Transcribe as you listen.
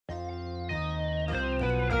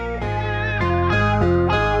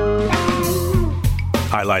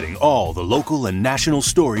highlighting all the local and national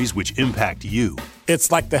stories which impact you.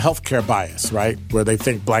 It's like the healthcare bias, right? Where they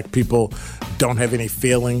think black people don't have any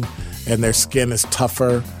feeling and their skin is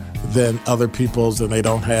tougher than other people's, and they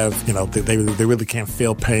don't have, they really can't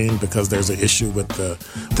feel pain because there's an issue with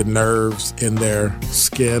the nerves in their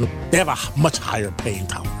skin. They have a much higher pain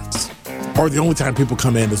tolerance. Or the only time people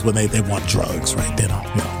come in is when they want drugs, right? They don't.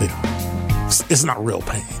 It's not real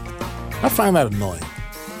pain. I find that annoying.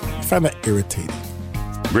 I find that irritating.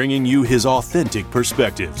 Bringing you his authentic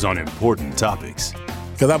perspectives on important topics.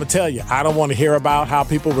 Because I'm going to tell you, I don't want to hear about how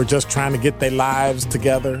people were just trying to get their lives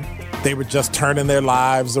together. They were just turning their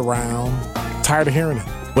lives around. Tired of hearing it.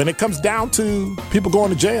 When it comes down to people going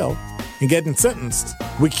to jail and getting sentenced,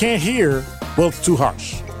 we can't hear, well, it's too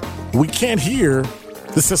harsh. We can't hear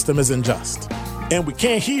the system is unjust. And we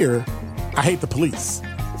can't hear, I hate the police.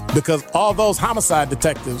 Because all those homicide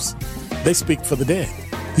detectives, they speak for the dead.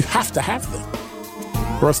 You have to have them,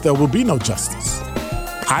 or else there will be no justice.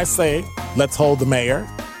 I say, let's hold the mayor,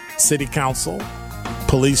 city council,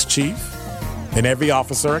 police chief, and every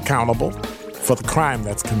officer accountable for the crime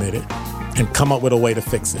that's committed and come up with a way to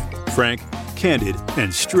fix it. Frank, candid,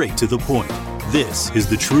 and straight to the point. This is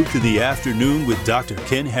The Truth in the Afternoon with Dr.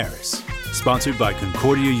 Ken Harris. Sponsored by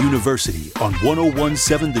Concordia University on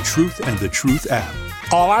 101.7 The Truth and The Truth app.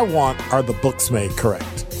 All I want are the books made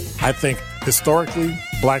correct. I think historically,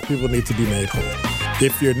 black people need to be made whole.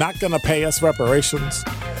 If you're not going to pay us reparations,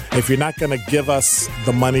 if you're not going to give us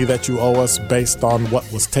the money that you owe us based on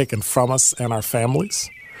what was taken from us and our families,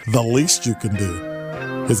 the least you can do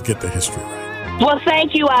is get the history right. Well,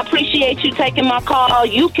 thank you. I appreciate you taking my call.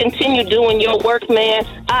 You continue doing your work, man.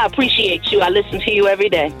 I appreciate you. I listen to you every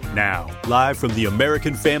day. Now, live from the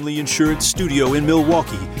American Family Insurance Studio in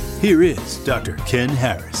Milwaukee, here is Dr. Ken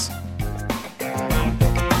Harris.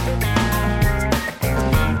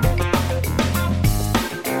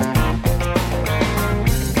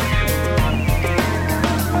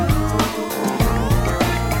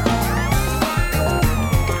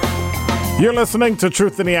 You're listening to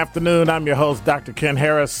Truth in the Afternoon. I'm your host, Dr. Ken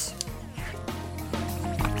Harris.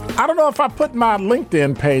 I don't know if I put my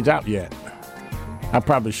LinkedIn page out yet. I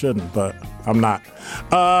probably shouldn't, but I'm not.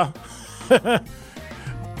 My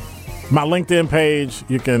LinkedIn page,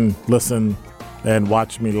 you can listen and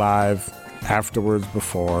watch me live afterwards,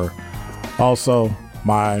 before. Also,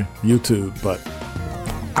 my YouTube, but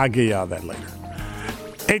I'll give y'all that later.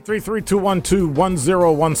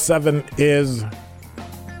 833-212-1017 is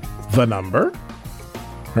the number.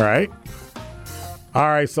 All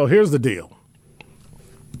right. So here's the deal.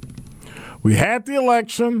 We had the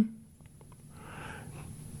election.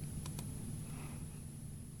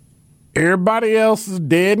 Everybody else is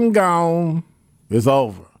dead and gone. It's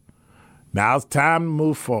over. Now it's time to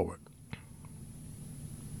move forward.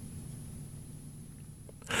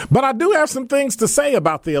 But I do have some things to say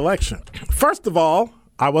about the election. First of all,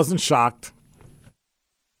 I wasn't shocked.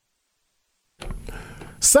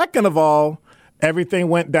 Second of all, everything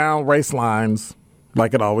went down race lines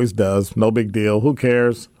like it always does. No big deal. Who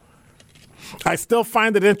cares? I still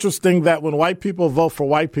find it interesting that when white people vote for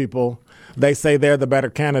white people, they say they're the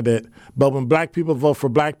better candidate. But when black people vote for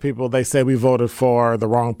black people, they say we voted for the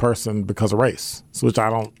wrong person because of race, which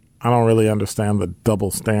I don't really understand the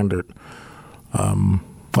double standard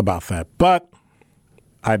about that. But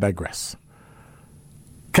I digress.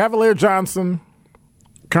 Cavalier Johnson,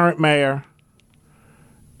 current mayor,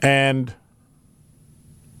 and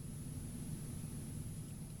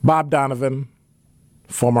Bob Donovan,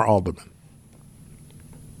 former alderman.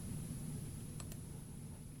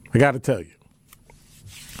 I got to tell you,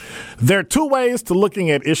 there are two ways to looking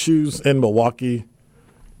at issues in Milwaukee.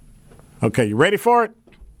 Okay, you ready for it?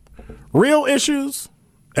 Real issues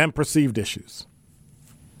and perceived issues.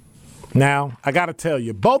 Now, I got to tell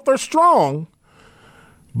you, both are strong,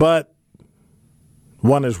 but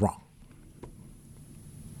one is wrong.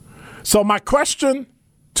 So my question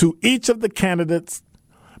to each of the candidates,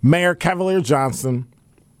 Mayor Cavalier Johnson,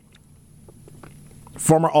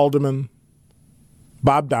 former alderman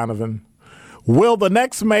Bob Donovan, will the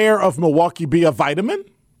next mayor of Milwaukee be a vitamin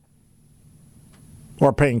or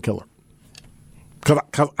a painkiller?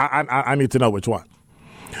 Because I need to know which one.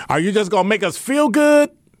 Are you just going to make us feel good,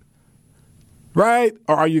 right?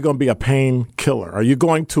 Or are you going to be a painkiller? Are you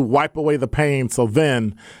going to wipe away the pain so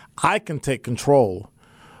then I can take control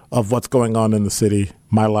of what's going on in the city,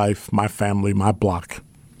 my life, my family, my block?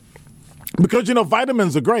 Because,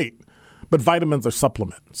 vitamins are great, but vitamins are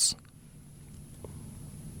supplements.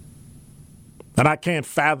 And I can't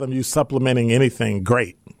fathom you supplementing anything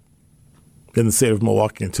great in the city of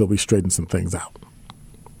Milwaukee until we straighten some things out.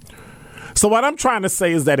 So what I'm trying to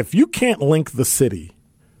say is that if you can't link the city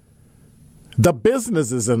the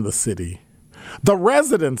businesses in the city, the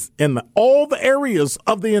residents in all the areas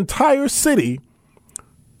of the entire city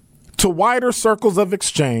to wider circles of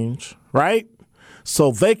exchange, right?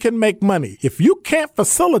 So they can make money. If you can't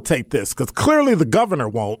facilitate this, because clearly the governor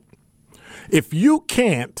won't, if you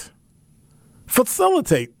can't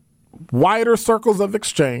facilitate wider circles of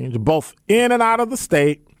exchange, both in and out of the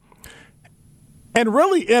state, and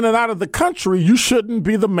really in and out of the country, you shouldn't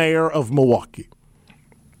be the mayor of Milwaukee.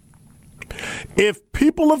 If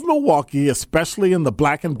people of Milwaukee, especially in the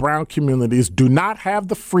black and brown communities, do not have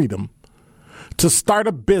the freedom to start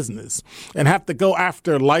a business and have to go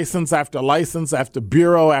after license, after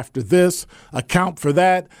bureau, after this, account for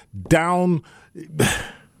that, down.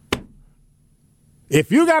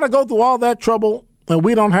 If you got to go through all that trouble and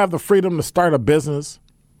we don't have the freedom to start a business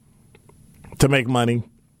to make money,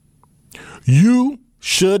 you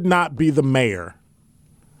should not be the mayor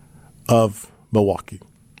of Milwaukee.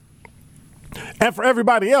 And for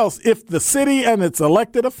everybody else, if the city and its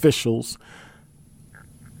elected officials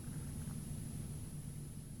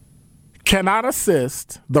cannot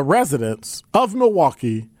assist the residents of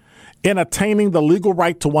Milwaukee in attaining the legal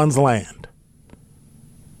right to one's land,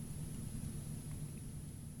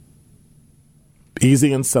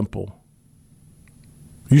 easy and simple,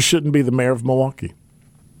 you shouldn't be the mayor of Milwaukee.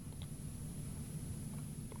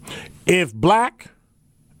 If black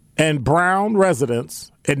and brown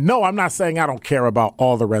residents, and no, I'm not saying I don't care about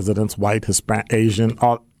all the residents, white, Hispanic, Asian,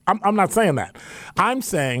 I'm not saying that. I'm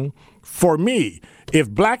saying, for me, if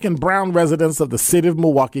black and brown residents of the city of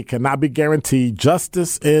Milwaukee cannot be guaranteed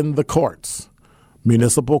justice in the courts,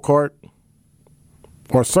 municipal court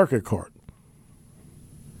or circuit court,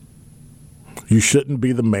 you shouldn't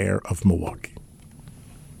be the mayor of Milwaukee.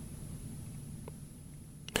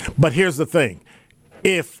 But here's the thing.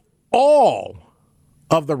 If all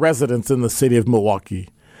of the residents in the city of Milwaukee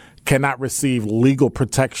cannot receive legal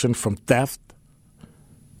protection from theft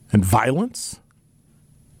and violence,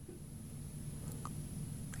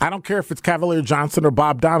 I don't care if it's Cavalier Johnson or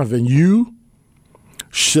Bob Donovan, you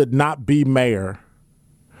should not be mayor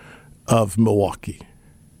of Milwaukee.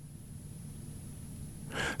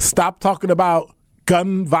 Stop talking about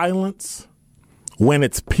gun violence when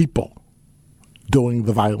it's people doing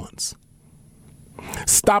the violence.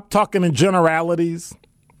 Stop talking in generalities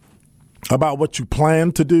about what you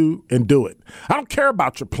plan to do and do it. I don't care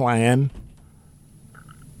about your plan.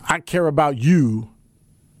 I care about you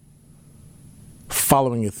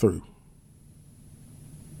following it through.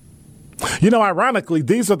 You know, ironically,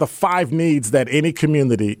 these are the 5 needs that any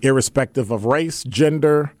community, irrespective of race,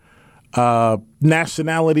 gender,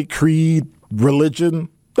 nationality, creed, religion,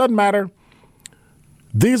 doesn't matter.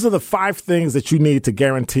 These are the 5 things that you need to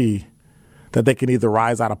guarantee that they can either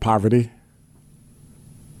rise out of poverty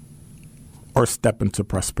or step into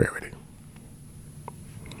prosperity.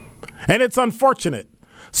 And it's unfortunate.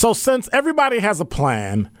 So since everybody has a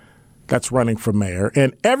plan that's running for mayor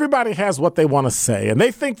and everybody has what they want to say and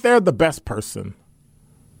they think they're the best person,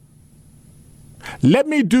 let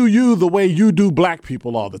me do you the way you do black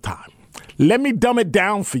people all the time. Let me dumb it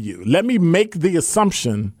down for you. Let me make the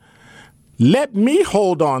assumption. Let me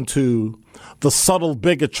hold on to the subtle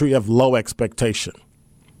bigotry of low expectation.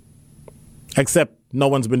 Except no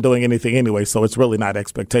one's been doing anything anyway, so it's really not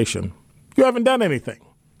expectation. You haven't done anything.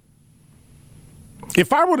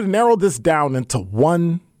 If I were to narrow this down into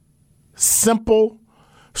one simple,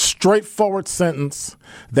 straightforward sentence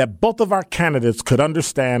that both of our candidates could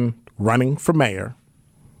understand running for mayor,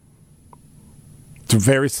 it's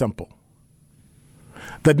very simple.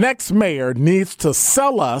 The next mayor needs to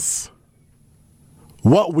sell us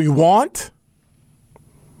what we want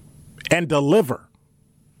and deliver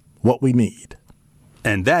what we need.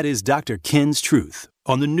 And that is Dr. Ken's Truth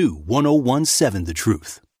on the new 101.7 The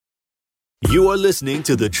Truth. You are listening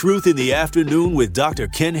to The Truth in the Afternoon with Dr.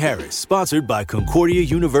 Ken Harris, sponsored by Concordia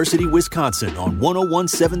University, Wisconsin on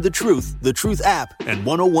 101.7 The Truth app, and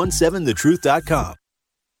 1017thetruth.com.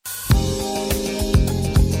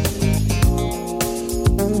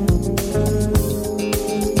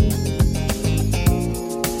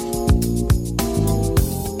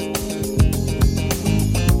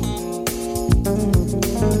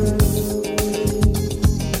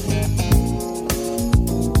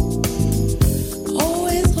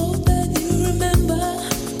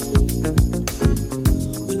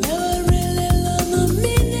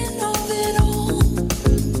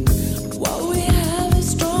 What we have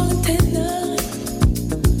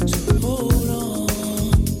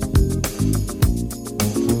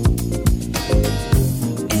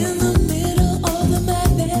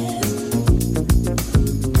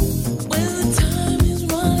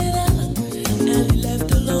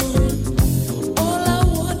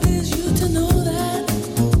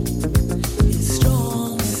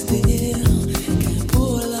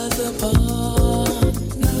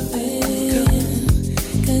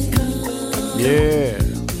Yeah.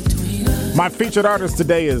 My featured artist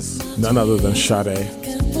today is none other than Sade.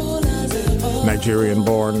 Nigerian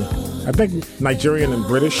born. I think Nigerian and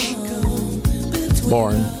British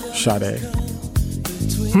born Sade.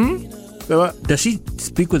 Does she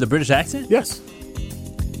speak with a British accent? Yes.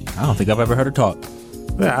 I don't think I've ever heard her talk.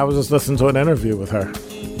 Yeah, I was just listening to an interview with her.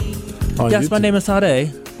 Yes, YouTube. my name is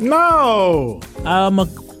Sade. No. I'm a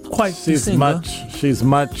quite singer. She's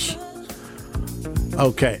much.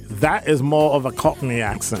 Okay, that is more of a Cockney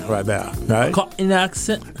accent right there, right? Cockney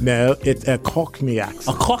accent? No, it's a Cockney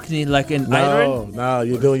accent. A Cockney, like in Ireland? No,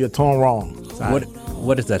 you're doing your tone wrong.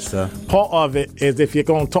 What is that, sir? Part of it is if you're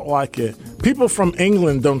going to talk like it. People from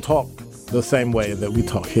England don't talk the same way that we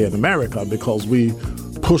talk here in America because we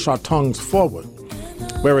push our tongues forward,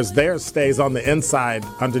 whereas theirs stays on the inside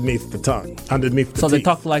underneath the tongue, underneath the So teeth. they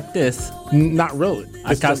talk like this? Not really.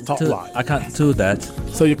 It's just talk like. I can't do that.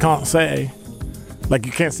 So you can't say, like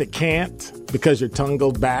you can't say can't because your tongue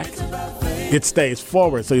goes back. It stays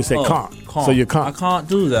forward, so you say can't. So you can't. I can't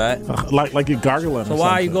do that. Like you're gargling. So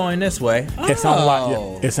why are you going this way?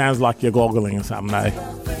 It sounds like you're gargling or something. Like.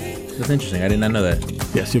 That's interesting. I did not know that.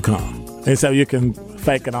 Yes, you can. And so you can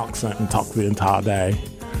fake an accent and talk the entire day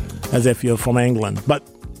as if you're from England. But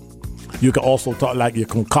you can also talk like you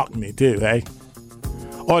can Cockney too, eh?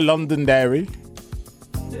 Or Londonderry.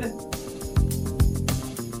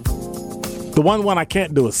 The one I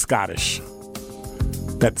can't do is Scottish.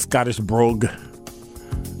 That Scottish brogue.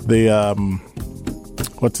 The,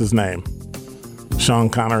 what's his name?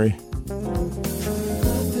 Sean Connery.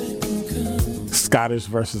 Scottish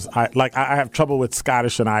versus, I have trouble with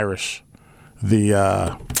Scottish and Irish.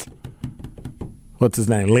 The, what's his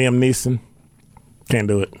name? Liam Neeson. Can't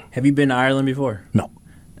do it. Have you been to Ireland before? No.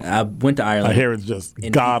 I went to Ireland. I hear it's just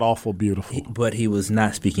god-awful beautiful. But he was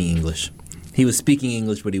not speaking English. He was speaking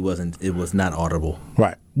English, but he wasn't. It was not audible.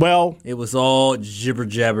 Right. Well, it was all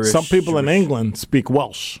jibber-jabberish. Some people in England speak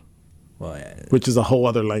Welsh, yeah. Which is a whole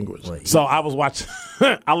other language. Well, so I was watching,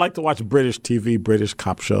 I like to watch British TV, British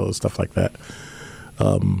cop shows, stuff like that.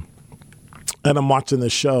 And I'm watching the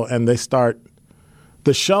show, and they start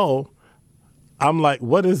the show. I'm like,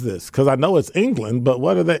 what is this? Because I know it's England, but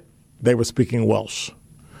what are they? They were speaking Welsh.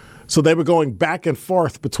 So they were going back and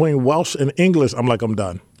forth between Welsh and English. I'm like, I'm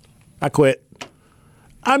done. I quit.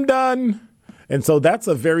 I'm done. And so that's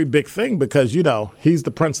a very big thing because, you know, he's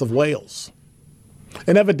the Prince of Wales.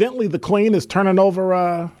 And evidently the Queen is turning over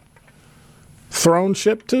a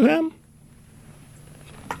throneship to him.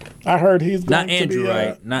 I heard he's going not Andrew, to be,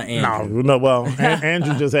 right? Not Andrew. No. Well,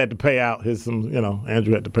 Andrew just had to pay out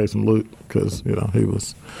Andrew had to pay some loot because, he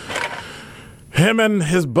was him and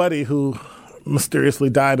his buddy who mysteriously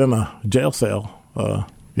died in a jail cell.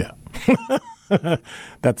 Yeah.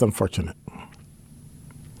 That's unfortunate.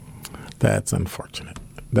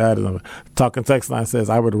 That is Talking Text Line says,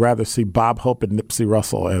 I would rather see Bob Hope and Nipsey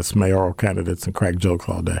Russell as mayoral candidates and crack jokes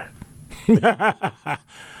all day.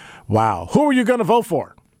 Wow. Who are you going to vote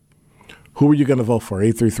for?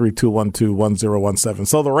 833-212-1017.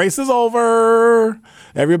 So the race is over.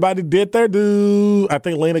 Everybody did their due. I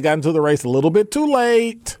think Lena got into the race a little bit too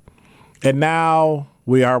late. And now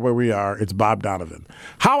we are where we are. It's Bob Donovan.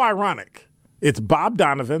 How ironic. It's Bob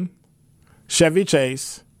Donovan, Chevy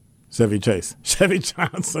Johnson. See,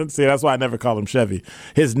 that's why I never call him Chevy.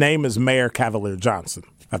 His name is Mayor Cavalier Johnson.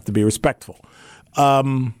 I have to be respectful.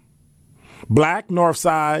 Black, North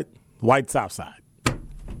Side, white, South Side.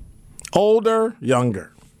 Older,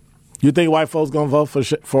 younger. You think white folks going to vote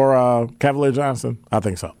for Cavalier Johnson? I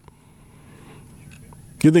think so.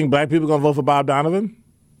 You think black people going to vote for Bob Donovan?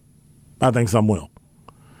 I think some will.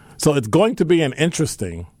 So it's going to be an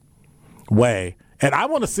interesting way. And I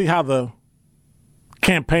want to see how the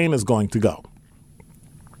campaign is going to go.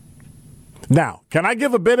 Now, can I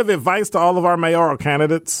give a bit of advice to all of our mayoral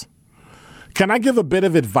candidates? Can I give a bit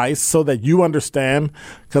of advice so that you understand?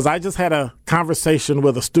 Because I just had a conversation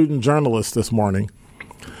with a student journalist this morning,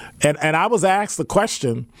 and I was asked the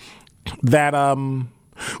question that,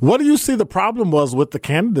 what do you see the problem was with the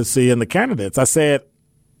candidacy and the candidates? I said,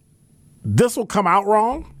 this will come out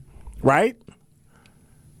wrong, right?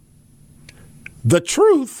 The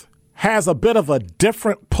truth has a bit of a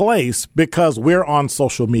different place because we're on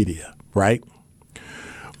social media, right?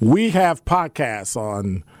 We have podcasts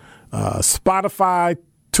on Spotify,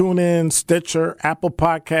 TuneIn, Stitcher, Apple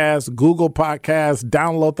Podcasts, Google Podcasts,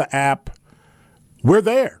 download the app. We're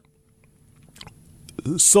there.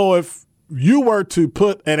 So if you were to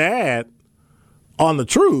put an ad on the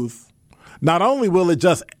truth, not only will it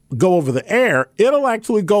just go over the air, it'll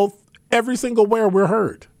actually go every single where we're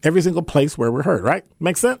heard, every single place where we're heard, right?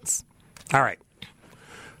 Makes sense? All right.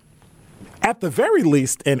 At the very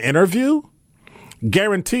least, an interview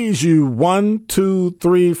guarantees you 1, 2,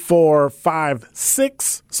 3, 4, 5,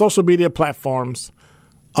 6 social media platforms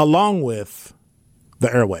along with the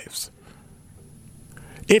airwaves.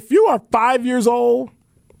 If you are 5 years old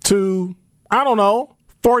to,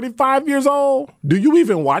 45 years old, do you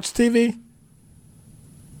even watch TV?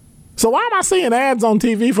 So why am I seeing ads on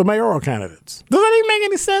TV for mayoral candidates? Does that even make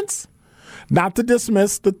any sense? Not to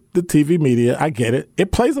dismiss the TV media. I get it.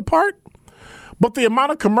 It plays a part. But the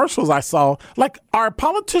amount of commercials I saw, like, are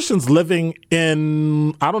politicians living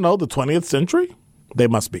in, the 20th century? They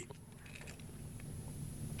must be.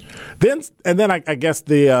 Then I guess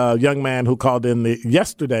the young man who called in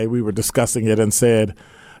yesterday, we were discussing it and said,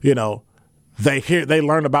 they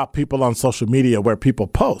learn about people on social media where people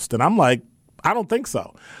post. And I'm like, I don't think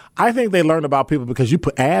so. I think they learn about people because you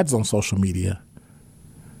put ads on social media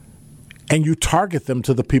and you target them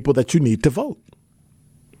to the people that you need to vote.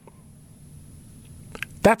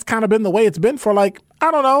 That's kind of been the way it's been for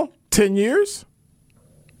 10 years.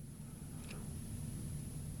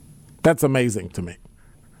 That's amazing to me.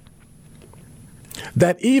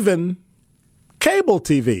 That even cable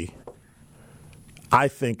TV, I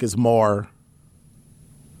think, is more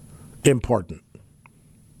important.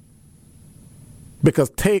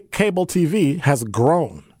 Because cable TV has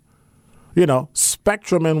grown.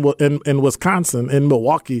 Spectrum in Wisconsin, in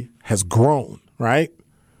Milwaukee, has grown, right?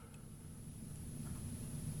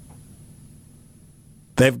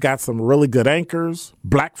 They've got some really good anchors,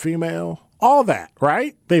 black, female, all that,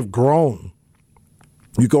 right? They've grown.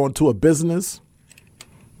 You go into a business,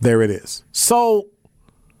 there it is. So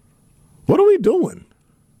what are we doing?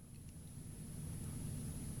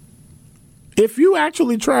 If you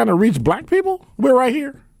actually trying to reach black people, we're right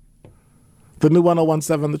here. The new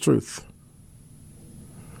 1017 The Truth.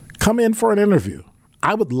 Come in for an interview.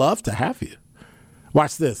 I would love to have you.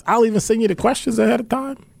 Watch this. I'll even send you the questions ahead of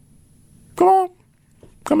time. Come on.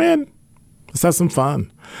 Come in. Let's have some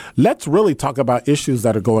fun. Let's really talk about issues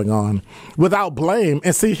that are going on without blame.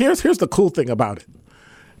 And see, here's the cool thing about it.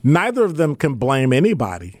 Neither of them can blame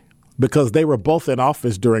anybody because they were both in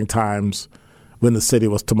office during times when the city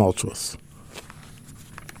was tumultuous.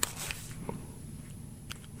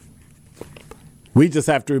 We just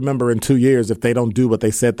have to remember in 2 years, if they don't do what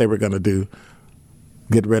they said they were going to do,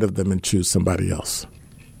 get rid of them and choose somebody else.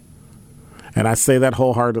 And I say that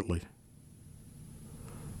wholeheartedly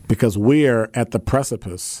because we are at the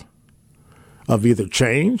precipice of either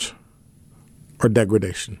change or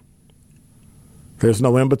degradation. There's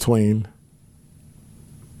no in between.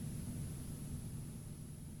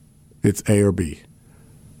 It's A or B.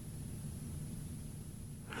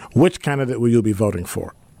 Which candidate will you be voting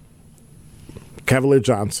for? Cavalier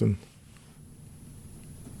Johnson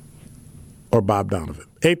or Bob Donovan?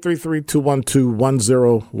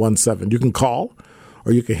 833-212-1017. You can call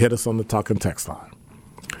or you can hit us on the talk and text line.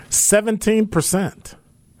 17%.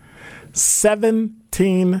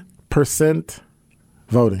 17%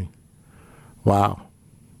 voting. Wow.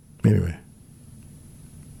 Anyway,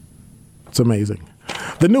 it's amazing.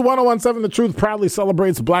 The new 1017 The Truth proudly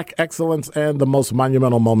celebrates black excellence and the most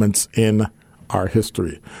monumental moments in our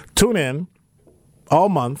history. Tune in all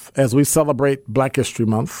month as we celebrate Black History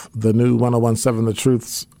Month. The new 1017 The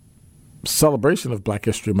Truth's celebration of Black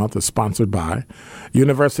History Month is sponsored by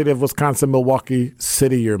University of Wisconsin-Milwaukee,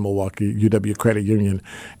 City Year Milwaukee, UW Credit Union,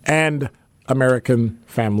 and American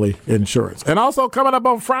Family Insurance. And also coming up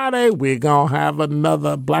on Friday, we're going to have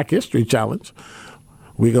another Black History Challenge.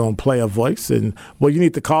 We're going to play a voice. And, well, you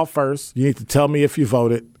need to call first. You need to tell me if you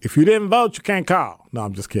voted. If you didn't vote, you can't call. No,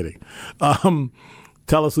 I'm just kidding.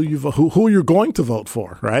 Tell us who you're going to vote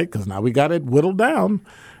for, right? Because now we got it whittled down.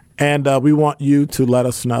 And we want you to let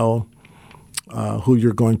us know who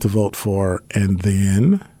you're going to vote for and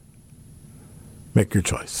then make your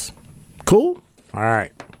choice. Cool? All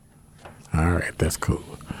right. All right, that's cool.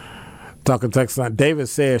 Talking text line. David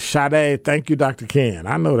says, Sade, thank you, Dr. Ken.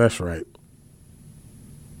 I know that's right.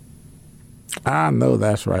 I know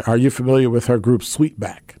that's right. Are you familiar with her group,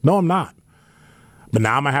 Sweetback? No, I'm not. But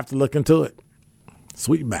now I'm going to have to look into it.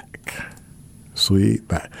 Sweetback.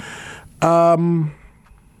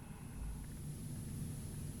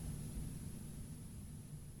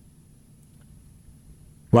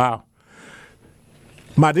 Wow.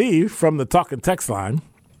 Madi from the Talking Text line,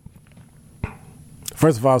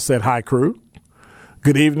 first of all, said, hi, crew.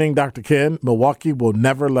 Good evening, Dr. Ken. Milwaukee will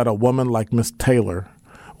never let a woman like Miss Taylor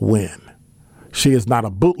win. She is not a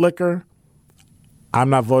bootlicker. I'm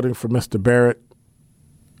not voting for Mr. Barrett.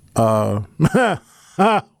 Wow.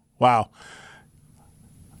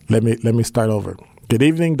 Let me start over. Good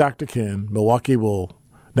evening, Dr. Ken. Milwaukee will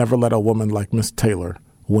Never let a woman like Miss Taylor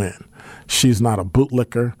win. She's not a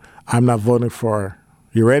bootlicker. I'm not voting for,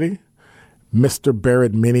 you ready? Mr.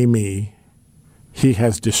 Barrett Mini-Me. He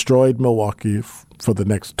has destroyed Milwaukee for the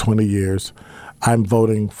next 20 years. I'm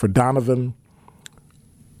voting for Donovan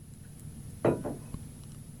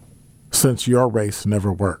since your race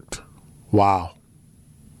never worked. Wow.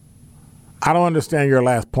 I don't understand your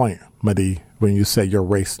last point, Madi, when you say your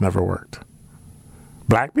race never worked.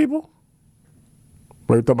 Black people?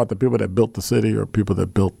 Are you talking about the people that built the city or people that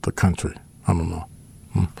built the country? I don't know.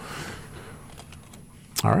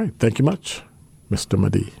 All right. Thank you much, Mr.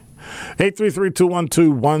 Madi.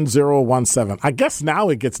 833-212-1017. I guess now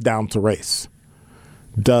it gets down to race.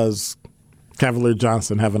 Does Cavalier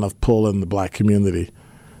Johnson have enough pull in the black community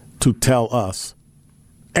to tell us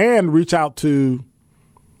and reach out to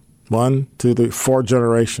 1, 2, 3, 4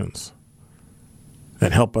 generations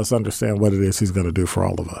and help us understand what it is he's going to do for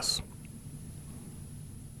all of us?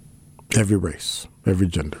 Every race, every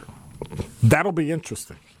gender. That'll be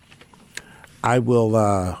interesting. I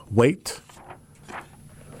will wait,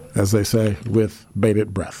 as they say, with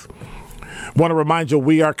bated breath. Want to remind you,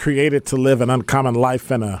 we are created to live an uncommon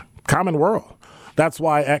life in a common world. That's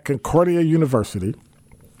why at Concordia University,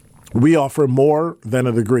 we offer more than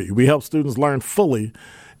a degree. We help students learn fully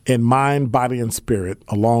in mind, body, and spirit,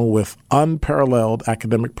 along with unparalleled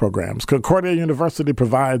academic programs. Concordia University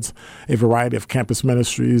provides a variety of campus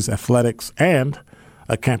ministries, athletics, and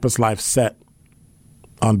a campus life set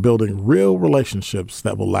on building real relationships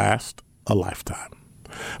that will last a lifetime.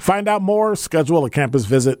 Find out more, schedule a campus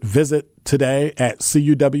visit. Visit today at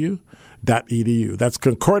cuw.edu. That's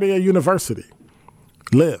Concordia University.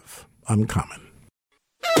 Live uncommon.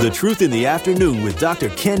 The Truth in the Afternoon with Dr.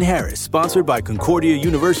 Ken Harris, sponsored by Concordia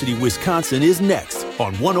University, Wisconsin, is next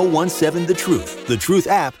on 1017 The Truth, The Truth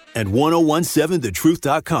app, and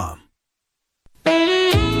 1017thetruth.com.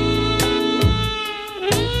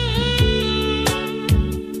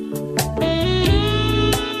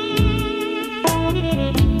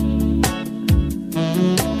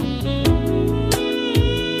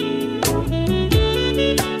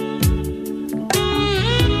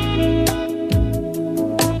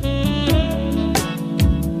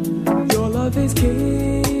 Is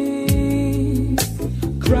king,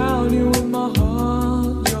 crown you in my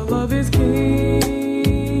heart. Your love is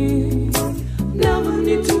king. Never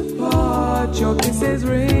need to part. Your kisses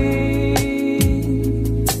ring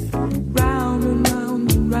round and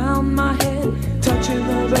round and round my head, touching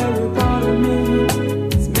the very part of me.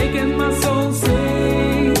 It's making my soul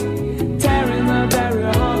sing, tearing the very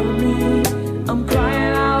heart of me. I'm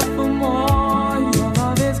crying out for more. Your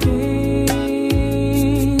love is king.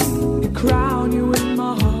 Crown you in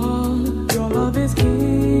my heart. Your love is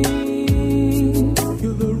king.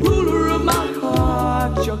 You're the ruler of my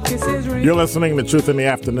heart. Your kisses ring. You're listening to Truth in the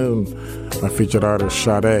Afternoon. My featured artist,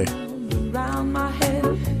 Sade. Around my head,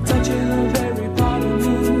 touching the very part of me.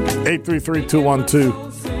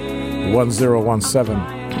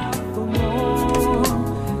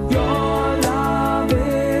 833-212-1017. Your love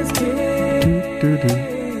is king.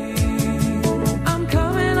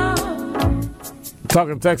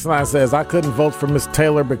 Talking text line says, I couldn't vote for Miss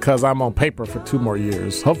Taylor because I'm on paper for 2 more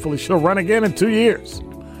years. Hopefully she'll run again in 2 years.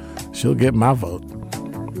 She'll get my vote.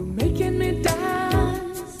 You're making me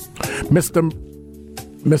dance. Mr.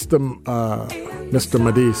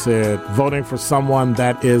 Madi said, voting for someone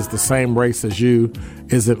that is the same race as you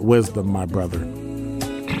isn't wisdom, my brother.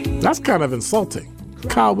 That's kind of insulting.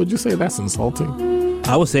 Kyle, would you say that's insulting?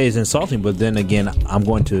 I would say it's insulting, but then again, I'm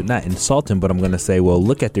going to not insult him, but I'm going to say, well,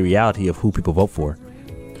 look at the reality of who people vote for.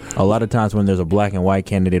 A lot of times when there's a black and white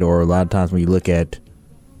candidate, or a lot of times when you look at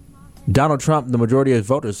Donald Trump, the majority of his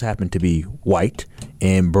voters happen to be white,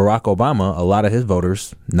 and Barack Obama, a lot of his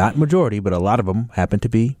voters, not majority, but a lot of them happen to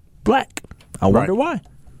be black. I wonder why.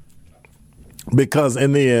 Because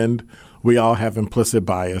in the end, we all have implicit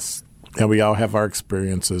bias, and we all have our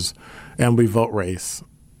experiences, and we vote race.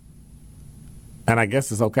 And I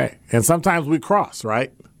guess it's okay. And sometimes we cross,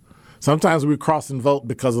 right? Sometimes we cross and vote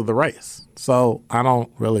because of the race. So I don't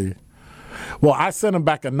really. Well, I sent him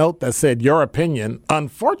back a note that said, your opinion,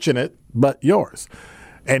 unfortunate, but yours.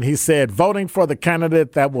 And he said, voting for the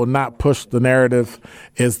candidate that will not push the narrative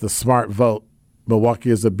is the smart vote. Milwaukee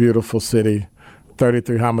is a beautiful city.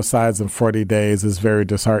 33 homicides in 40 days is very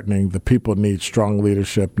disheartening. The people need strong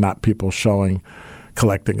leadership, not people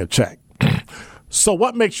collecting a check. So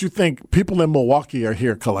what makes you think people in Milwaukee are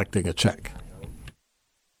here collecting a check?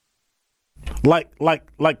 Like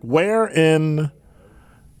where in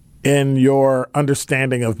your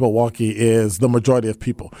understanding of Milwaukee is the majority of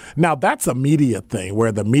people? Now, that's a media thing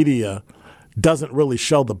where the media doesn't really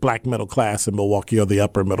show the black middle class in Milwaukee or the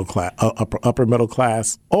upper middle class, upper middle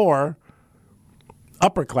class or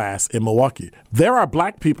upper class in Milwaukee. There are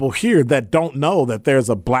black people here that don't know that there's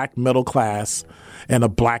a black middle class and a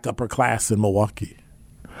black upper class in Milwaukee.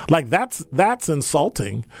 Like that's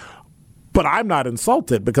insulting, but I'm not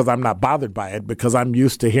insulted because I'm not bothered by it because I'm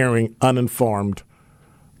used to hearing uninformed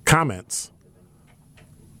comments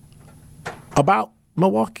about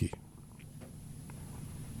Milwaukee.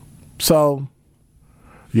 So,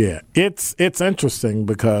 yeah, it's interesting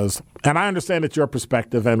because, and I understand it's your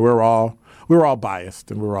perspective, and we're all biased,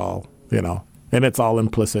 and we're all, and it's all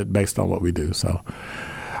implicit based on what we do. So,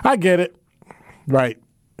 I get it, right?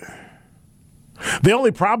 The only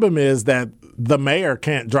problem is that the mayor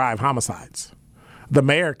can't drive homicides. The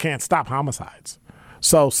mayor can't stop homicides.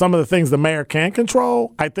 So, some of the things the mayor can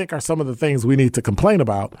control, I think, are some of the things we need to complain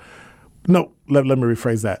about. No, let me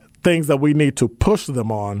rephrase that. Things that we need to push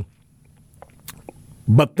them on.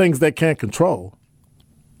 But things they can't control.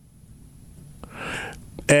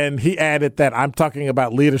 And he added that I'm talking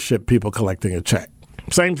about leadership people collecting a check.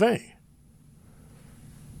 Same thing.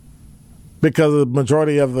 Because the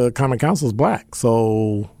majority of the Common Council is black.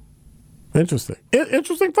 So, interesting.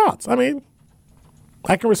 Interesting thoughts. I mean,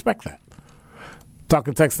 I can respect that.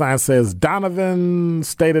 Talking Text Line says, Donovan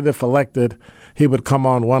stated if elected, he would come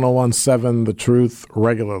on 1017 The Truth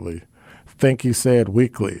regularly. Think he said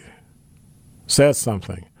weekly. Says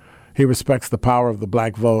something. He respects the power of the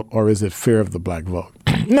black vote, or is it fear of the black vote?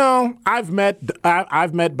 No, I've met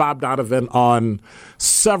Bob Donovan on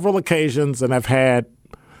several occasions, and I've had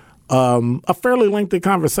a fairly lengthy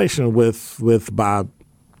conversation with Bob,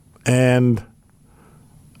 and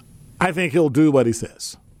I think he'll do what he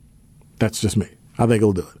says. That's just me. I think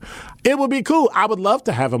he'll do it. It would be cool. I would love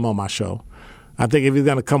to have him on my show. I think if he's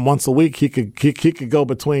going to come once a week, he could go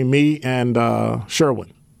between me and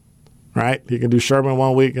Sherwin. Right? He can do Sherman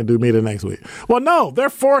one week and do me the next week. Well, no, there are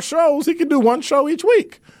 4 shows. He can do one show each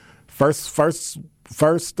week. First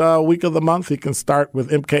week of the month, he can start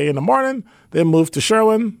with MK in the morning, then move to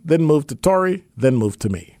Sherwin, then move to Tori, then move to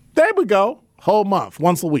me. There we go. Whole month,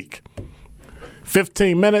 once a week.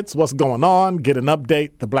 15 minutes, what's going on, get an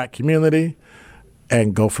update, the black community,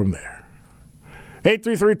 and go from there.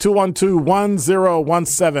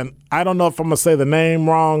 833-212-1017. I don't know if I'm going to say the name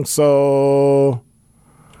wrong, so...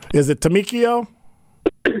 Is it Tamikio?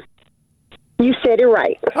 You said it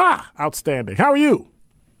right. Outstanding. How are you?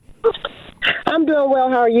 I'm doing well.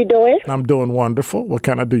 How are you doing? I'm doing wonderful. What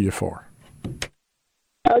can I do you for?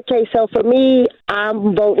 Okay, so for me,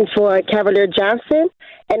 I'm voting for Cavalier Johnson,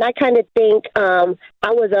 and I kind of think I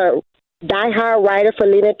was a diehard writer for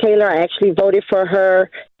Lena Taylor. I actually voted for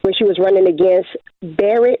her when she was running against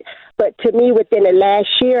Barrett. But to me, within the last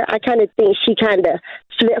year, I kind of think she kind of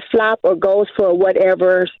flip-flop or goes for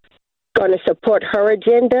whatever's going to support her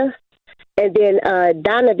agenda. And then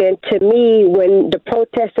Donovan, to me, when the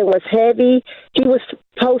protesting was heavy, he was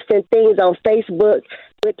posting things on Facebook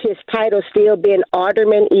with his title still being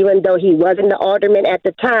alderman, even though he wasn't the alderman at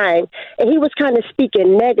the time. And he was kind of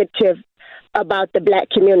speaking negative about the black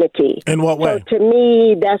community. In what way? So to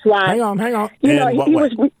me, that's why. Hang on. In what way?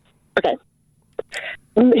 Okay.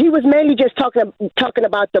 He was mainly just talking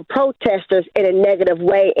about the protesters in a negative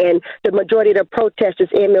way, and the majority of the protesters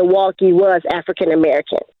in Milwaukee was African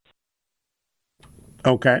American.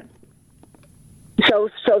 Okay. So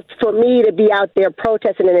for me to be out there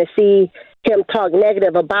protesting and to see him talk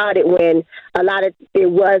negative about it when a lot of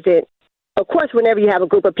it wasn't. Of course, whenever you have a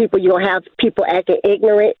group of people, you're going to have people acting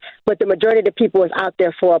ignorant, but the majority of the people was out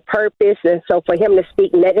there for a purpose. And so for him to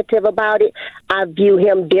speak negative about it, I view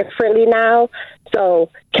him differently now. So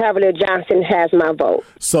Cavalier Johnson has my vote.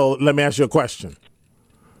 So let me ask you a question.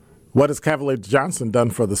 What has Cavalier Johnson done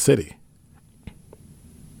for the city?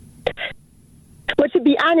 But to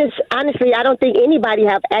be honestly, I don't think anybody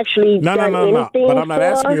have actually done anything. But I'm not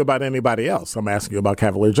asking you about anybody else. I'm asking you about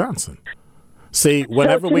Cavalier Johnson. See,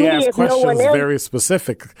 whenever we ask questions very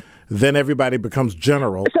specific, then everybody becomes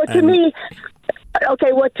general. So to me,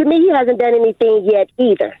 he hasn't done anything yet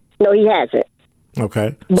either. No, he hasn't.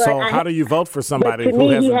 Okay. So how do you vote for somebody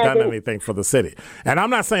who hasn't done anything for the city? And I'm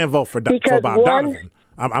not saying vote for Bob Donovan.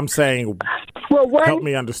 I'm saying help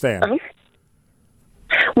me understand.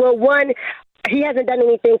 He hasn't done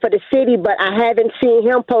anything for the city, but I haven't seen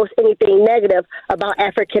him post anything negative about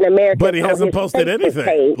African Americans. But he hasn't posted anything.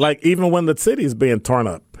 Page. Like even when the city's being torn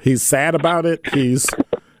up, he's sad about it.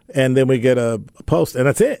 And then we get a post, and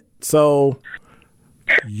that's it. So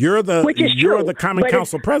you're the Common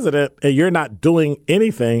Council president, and you're not doing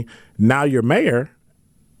anything. Now you're mayor,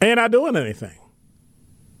 and you're not doing anything.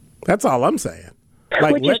 That's all I'm saying.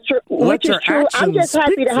 Which is true. which is true. I'm just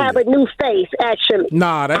happy to have a new face, actually.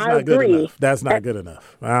 Nah, that's not good enough. That's not good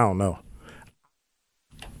enough. I don't know.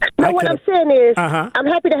 No, what I'm saying is, I'm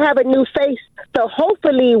happy to have a new face. So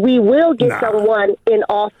hopefully we will get someone in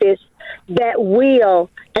office that will,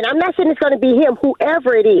 and I'm not saying it's going to be him,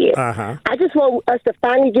 whoever it is. I just want us to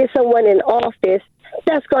finally get someone in office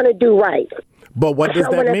that's going to do right. But what does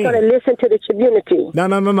that mean? Someone that's going to listen to the community.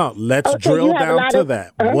 No. Let's drill down to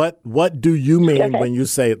that. What do you mean when you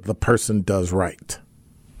say the person does right?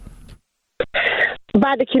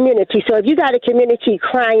 By the community. So if you got a community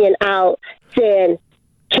crying out saying,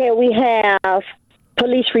 can we have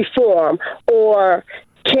police reform, or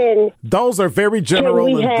those are very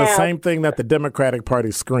general and the same thing that the Democratic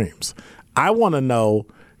Party screams. I want to know,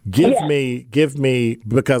 give me,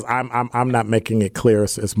 because I'm not making it clear,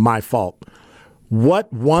 it's my fault.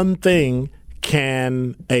 What one thing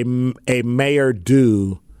can a mayor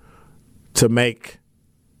do to make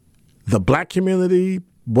the black community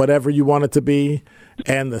whatever you want it to be,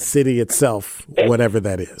 and the city itself whatever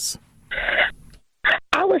that is?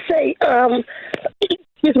 I would say, I would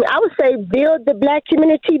say build the black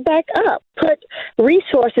community back up. Put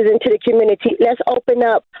resources into the community. Let's open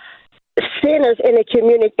up centers in the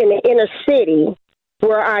community, in the inner city,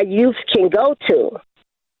 where our youth can go to.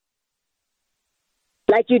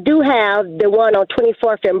 Like you do have the one on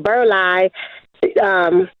 24th and Burleigh.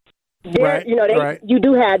 You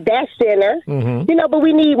do have that center. But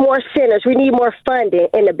we need more centers. We need more funding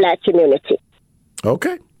in the black community.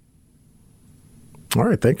 Okay. All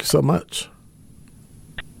right. Thank you so much.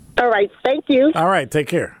 All right. Thank you. All right. Take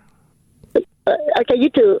care. Okay. You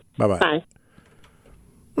too. Bye-bye. Bye.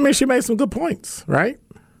 I mean, she made some good points, right?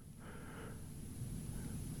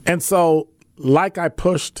 And so, like I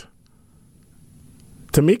pushed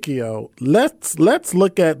Tamikio, let's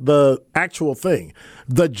look at the actual thing.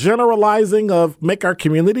 The generalizing of make our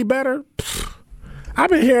community better. I've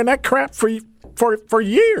been hearing that crap for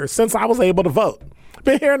years, since I was able to vote.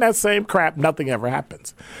 Been hearing that same crap. Nothing ever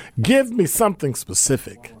happens. Give me something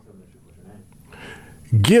specific.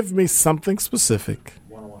 Give me something specific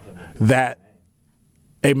that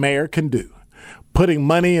a mayor can do. Putting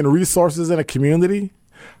money and resources in a community.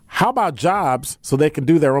 How about jobs so they can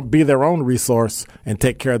be their own resource and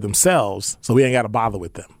take care of themselves, so we ain't got to bother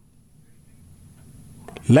with them?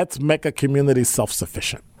 Let's make a community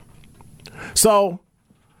self-sufficient. So,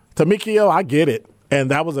 Tamikio, I get it. And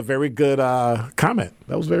that was a very good comment.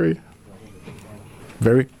 That was very,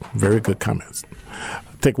 very, very good comments.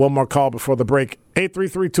 Take one more call before the break.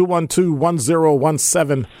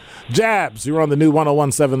 833-212-1017. Jabs, you're on the new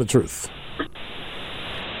 1017 The Truth.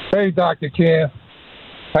 Hey, Dr. Ken.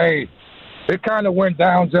 Hey, it kind of went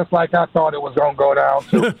down just like I thought it was going to go down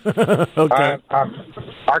too. Okay.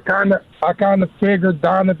 I kind of figured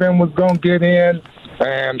Donovan was going to get in,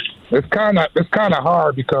 and it's kind of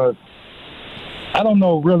hard because I don't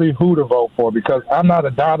know really who to vote for, because I'm not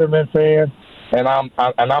a Donovan fan and I'm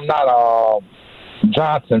not a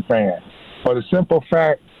Johnson fan. For the simple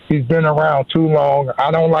fact, he's been around too long.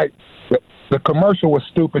 I don't like the commercial was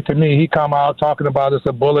stupid to me. He come out talking about it's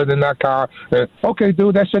a bullet in that car. And, okay,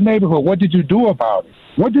 dude, that's your neighborhood. What did you do about it?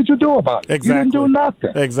 Exactly. You didn't do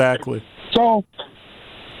nothing. Exactly. So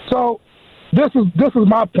this is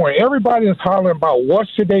my point. Everybody is hollering about what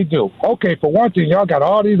should they do. Okay, for one thing, y'all got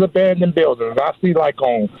all these abandoned buildings. I see like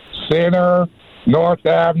on Center, North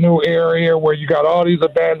Avenue area where you got all these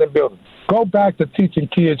abandoned buildings. Go back to teaching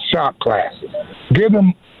kids shop classes. Give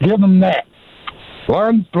them that.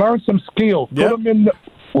 Learn some skills. Yep. Put them in.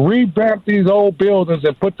 Revamp these old buildings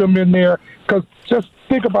and put them in there. Because just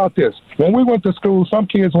think about this. When we went to school, some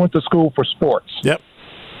kids went to school for sports. Yep.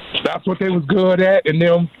 That's what they was good at, and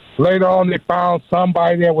then later on, they found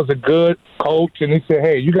somebody that was a good coach, and he said,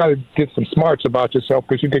 hey, you got to get some smarts about yourself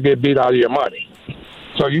because you could get beat out of your money.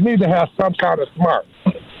 So you need to have some kind of smart.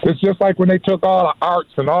 It's just like when they took all the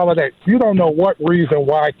arts and all of that. You don't know what reason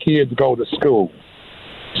why kids go to school.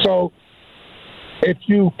 So if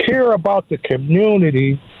you care about the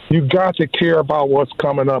community, you got to care about what's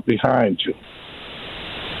coming up behind you.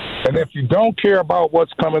 And if you don't care about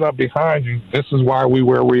what's coming up behind you, this is why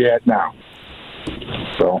where we're at now.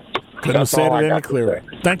 So couldn't say it any clearer.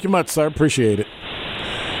 Thank you much, sir. Appreciate it.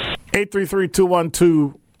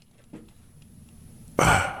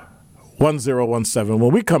 833-212-1017.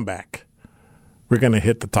 When we come back, we're going to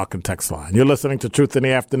hit the talk and text line. You're listening to Truth in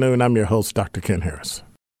the Afternoon. I'm your host, Dr. Ken Harris.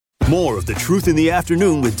 More of the Truth in the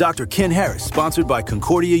Afternoon with Dr. Ken Harris, sponsored by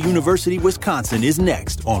Concordia University, Wisconsin, is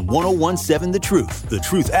next on 1017 The Truth, The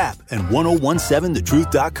Truth app, and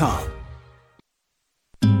 1017thetruth.com.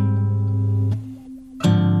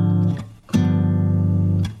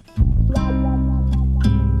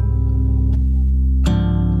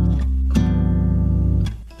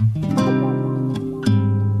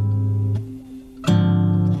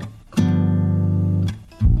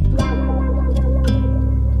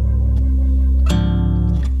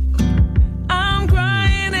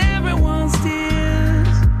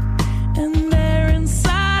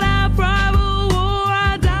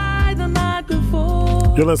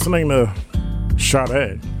 You're listening to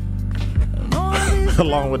Sade,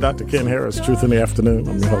 along with Dr. Ken Harris, Truth in the Afternoon.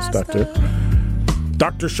 I'm your host, Dr.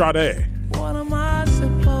 Sade. What am I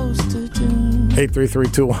supposed to do?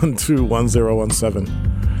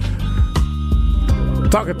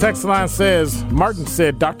 833-212-1017. Talker text line says, Martin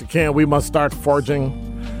said, Dr. Ken, we must start forging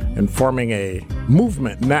and forming a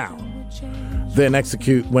movement now, then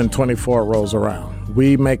execute when 24 rolls around.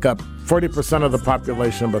 We make up 40% of the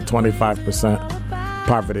population, but 25%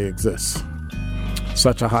 poverty exists.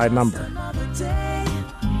 Such a high number.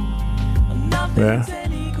 Yeah.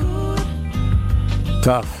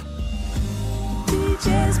 Tough.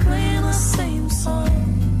 DJ's playing the same song.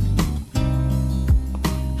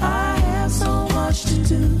 I have so much to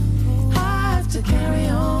do. I have to carry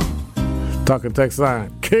on. Talking text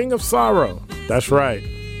line, King of Sorrow. That's right.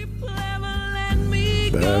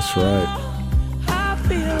 That's right.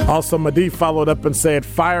 Also, Madi followed up and said,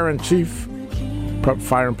 Fire and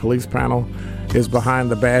Police panel is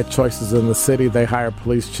behind the bad choices in the city. They hire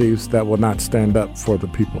police chiefs that will not stand up for the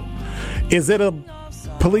people. Is it a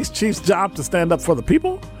police chief's job to stand up for the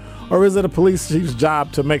people? Or is it a police chief's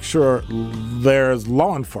job to make sure there's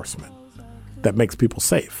law enforcement that makes people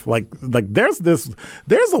safe? Like there's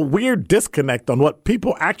a weird disconnect on what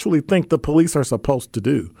people actually think the police are supposed to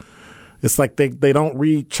do. It's like they don't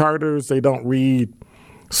read charters, they don't read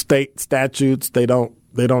state statutes, they don't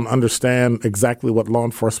understand exactly what law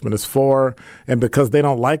enforcement is for, and because they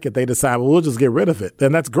don't like it, they decide, well, we'll just get rid of it.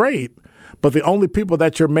 And that's great, but the only people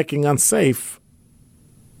that you're making unsafe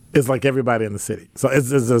is like everybody in the city. So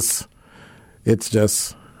it's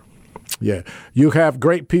just, yeah. You have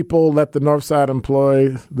great people, let the North Side employ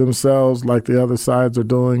themselves like the other sides are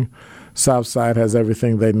doing. South Side has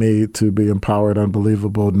everything they need to be empowered,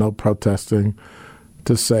 unbelievable, no protesting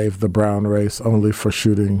to save the brown race, only for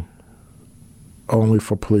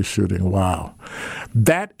police shooting. Wow.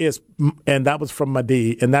 That was from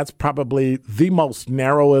Madi, and that's probably the most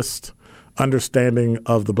narrowest understanding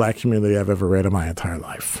of the black community I've ever read in my entire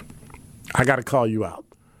life. I got to call you out.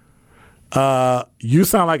 You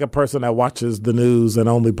sound like a person that watches the news and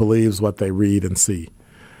only believes what they read and see.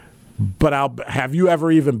 But have you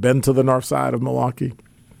ever even been to the north side of Milwaukee?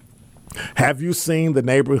 Have you seen the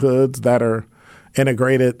neighborhoods that are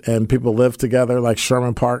integrated and people live together, like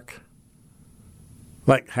Sherman Park?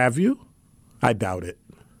 Like, have you? I doubt it.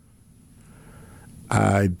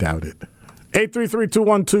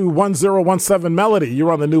 833-212-1017. Melody,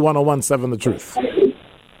 you're on the new 1017 The Truth.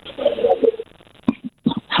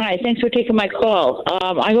 Hi, thanks for taking my call.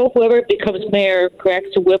 I hope whoever becomes mayor cracks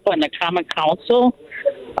the whip on the Common Council.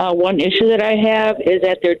 One issue that I have is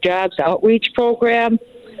at their jobs outreach program.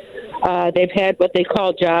 They've had what they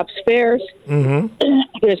call jobs fairs. Mm-hmm.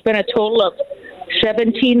 There's been a total of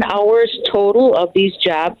 17 hours total of these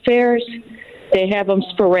job fairs. They have them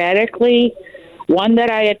sporadically. One that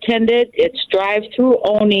I attended, it's drive-through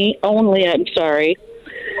only. And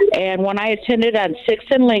when I attended on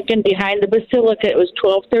 6th and Lincoln behind the Basilica, it was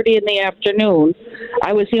 12:30 in the afternoon.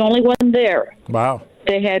 I was the only one there. Wow.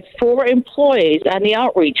 They had 4 employees on the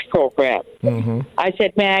outreach program. Mm-hmm. I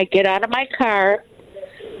said, may I get out of my car?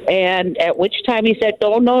 And at which time he said,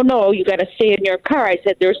 no, you got to stay in your car. I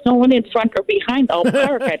said, there's no one in front or behind. I'll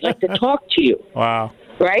park. I'd like to talk to you. Wow.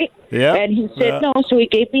 Right? Yeah. And he said, no. So he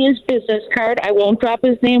gave me his business card. I won't drop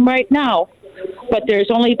his name right now. But there's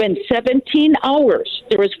only been 17 hours.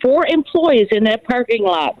 There was 4 employees in that parking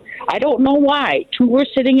lot. I don't know why. 2 were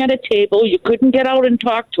sitting at a table. You couldn't get out and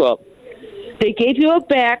talk to them. They gave you a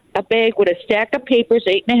bag with a stack of papers,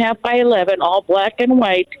 8.5 by 11, all black and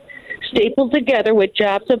white, stapled together with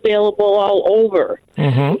jobs available all over.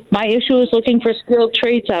 Mm-hmm. My issue is looking for skilled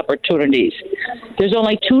trades opportunities. There's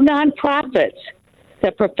only 2 nonprofits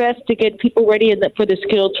that profess to get people ready for the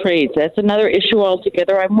skilled trades. That's another issue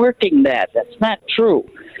altogether. I'm working that. That's not true.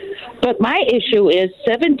 But my issue is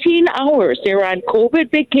 17 hours. They're on COVID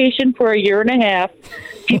vacation for a year and a half.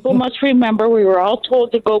 People must remember we were all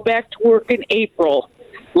told to go back to work in April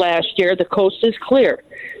last year. The coast is clear.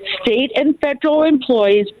 State and federal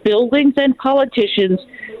employees, buildings, and politicians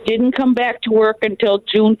didn't come back to work until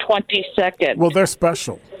June 22nd. Well, they're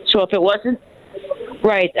special. So if it wasn't...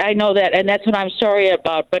 Right, I know that, and that's what I'm sorry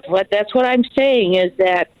about. But that's what I'm saying is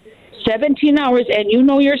that 17 hours, and you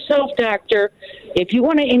know yourself, doctor, if you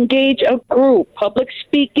want to engage a group, public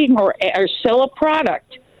speaking or sell a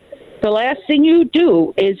product, the last thing you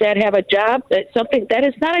do is have a job, something that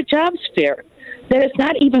is not a jobs fair. That is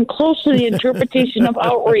not even close to the interpretation of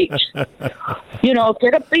outreach. You know,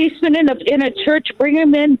 get a basement in a church, bring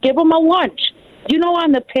them in, give them a lunch. You know,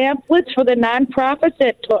 on the pamphlets for the nonprofits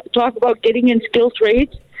that talk about getting in skilled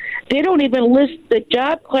trades, They don't even list the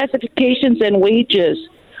job classifications and wages.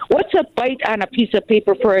 What's a bite on a piece of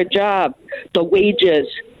paper for a job? The wages.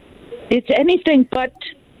 It's anything but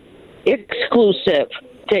exclusive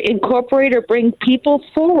to incorporate or bring people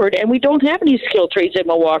forward, and we don't have any skilled trades in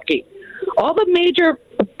Milwaukee. All the major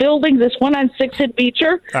buildings, this one on 6th and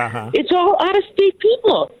Beecher, it's all out-of-state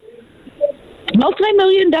people.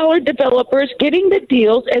 Multi-million-dollar developers getting the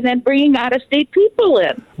deals and then bringing out-of-state people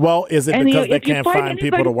in. Well, is it because they can't find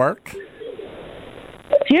people to work?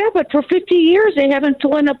 Yeah, but for 50 years they haven't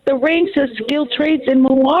torn up the ranks of skilled trades in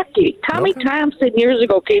Milwaukee. Tommy Thompson years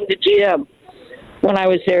ago came to GM when I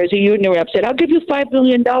was there as a union rep, said, I'll give you $5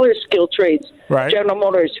 million skilled trades. Right. General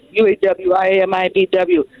Motors, UAW, IAMI,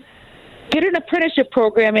 BW. Get an apprenticeship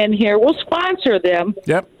program in here. We'll sponsor them.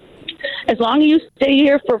 Yep. As long as you stay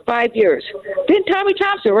here for 5 years. Then Tommy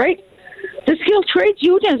Thompson, right? The skilled trades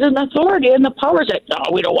unions and the authority and the powers said, no,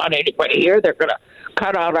 we don't want anybody here. They're going to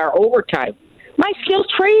cut out our overtime. My skilled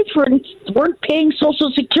trades weren't paying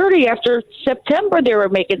Social Security after September. They were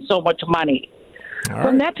making so much money.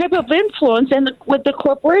 From that type of influence, and with the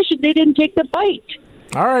corporation, they didn't take the bite.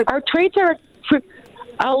 All right. Our trades are,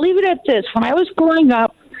 I'll leave it at this. When I was growing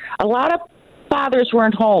up, a lot of fathers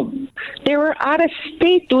weren't home. They were out of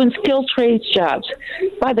state doing skilled trades jobs.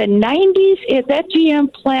 By the 90s, at that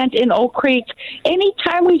GM plant in Oak Creek,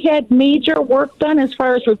 anytime we had major work done as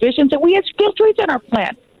far as revisions, and we had skilled trades in our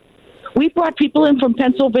plant. We brought people in from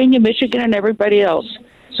Pennsylvania, Michigan, and everybody else.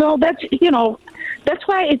 So that's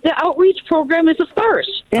why the outreach program is a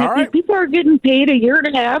farce. And if people are getting paid a year and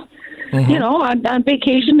a half, on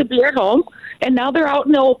vacation to be at home, and now they're out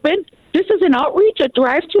in the open. This is an outreach, a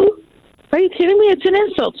drive-to? Are you kidding me? It's an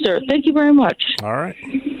insult, sir. Thank you very much. All right.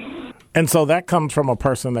 And so that comes from a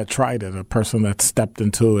person that tried it, a person that stepped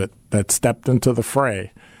into it, that stepped into the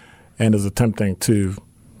fray and is attempting to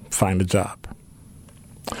find a job.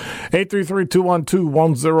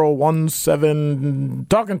 833-212-1017.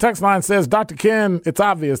 Talking text line says, Dr. Ken, it's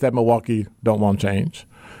obvious that Milwaukee don't want change.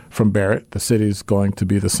 From Barrett, the city's going to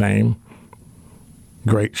be the same.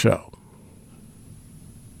 Great show.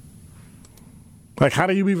 Like, how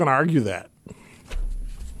do you even argue that?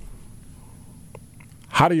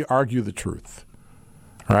 How do you argue the truth?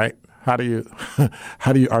 Right? How do you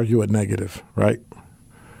argue a negative, right?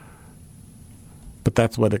 But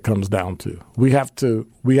that's what it comes down to. We have to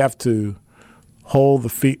hold the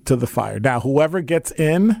feet to the fire. Now, whoever gets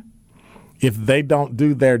in, if they don't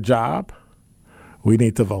do their job, we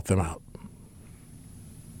need to vote them out.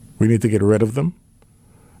 We need to get rid of them,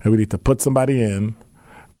 and we need to put somebody in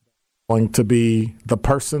going to be the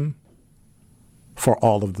person for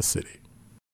all of the city.